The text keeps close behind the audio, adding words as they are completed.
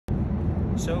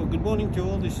So good morning to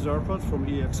all, this is Arpad from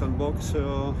ExUnbox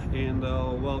and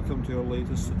welcome to our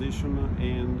latest edition,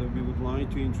 and we would like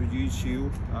to introduce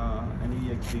you an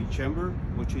EXD chamber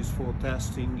which is for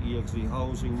testing EXD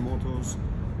housing, motors,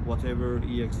 whatever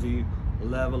EXD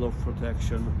level of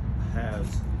protection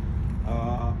has.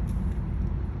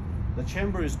 The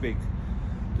chamber is big,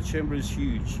 the chamber is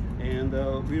huge, and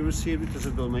we received it as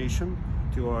a donation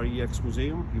to our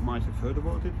ExMuseum. You might have heard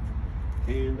about it,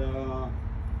 and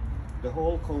the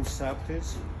whole concept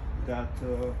is that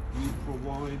we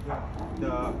provide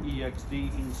the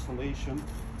EXD installation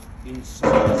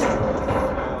inside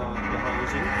the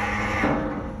housing.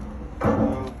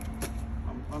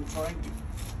 I'm trying to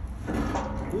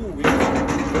move it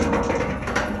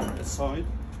aside.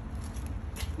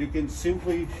 You can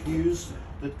simply use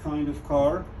that kind of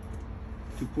car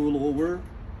to pull over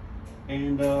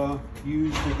and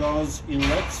use the gas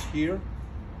inlets here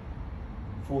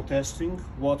for testing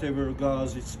whatever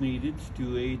gas is needed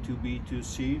to A to B to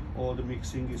C, or the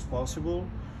mixing is possible.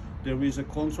 There is a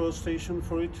control station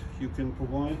for it you can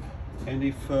provide, and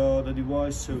if the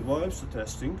device survives the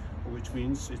testing, which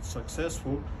means it's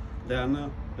successful,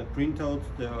 then the printout,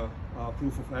 the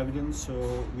proof of evidence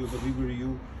will deliver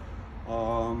you,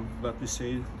 let me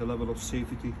say, the level of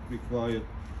safety required.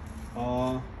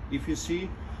 If you see,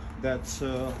 that's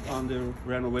under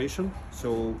renovation,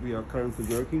 so we are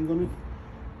currently working on it,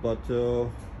 but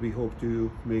we hope to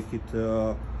make it,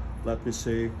 let me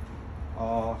say,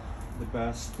 the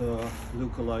best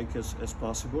look-alike as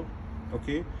possible.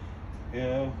 Okay,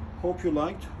 hope you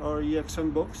liked our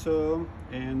ExUnbox,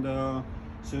 and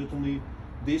certainly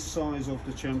this size of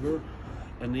the chamber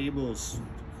enables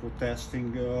for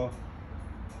testing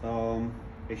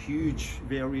a huge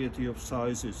variety of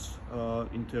sizes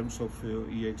in terms of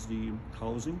EXD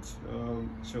housings.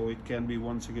 So it can be,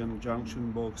 once again, a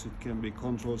junction box, it can be a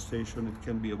control station, it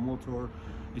can be a motor,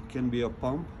 it can be a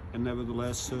pump, and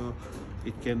nevertheless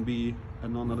it can be a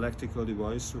non-electrical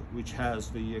device which has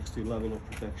the EXD level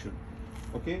of protection.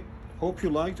 Okay, hope you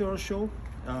liked our show,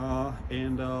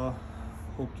 and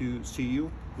hope to see you.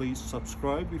 Please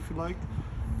subscribe if you like,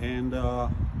 and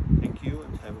thank you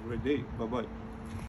and have a great day. Bye bye.